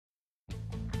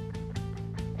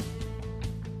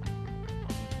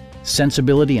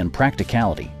sensibility, and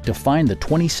practicality define the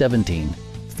 2017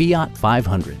 Fiat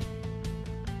 500.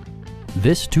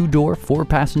 This two-door,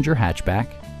 four-passenger hatchback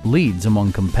leads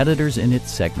among competitors in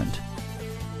its segment.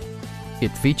 It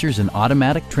features an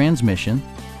automatic transmission,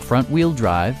 front-wheel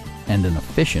drive, and an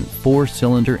efficient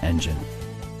four-cylinder engine.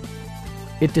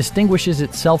 It distinguishes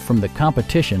itself from the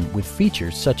competition with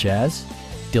features such as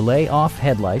delay-off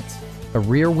headlights, a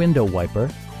rear window wiper,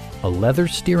 a leather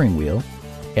steering wheel,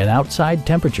 an outside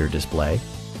temperature display,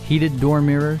 heated door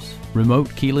mirrors,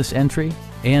 remote keyless entry,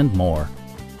 and more.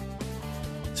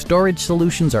 Storage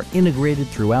solutions are integrated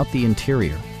throughout the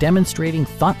interior, demonstrating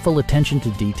thoughtful attention to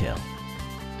detail.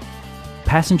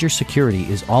 Passenger security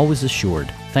is always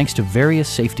assured thanks to various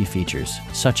safety features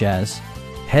such as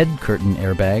head curtain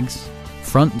airbags,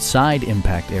 front and side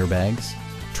impact airbags,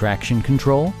 traction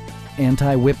control,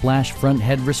 anti-whiplash front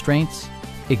head restraints,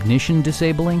 ignition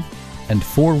disabling, and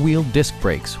four-wheel disc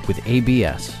brakes with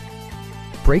ABS.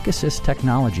 Brake assist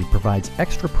technology provides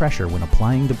extra pressure when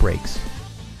applying the brakes.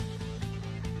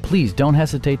 Please don't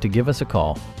hesitate to give us a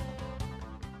call.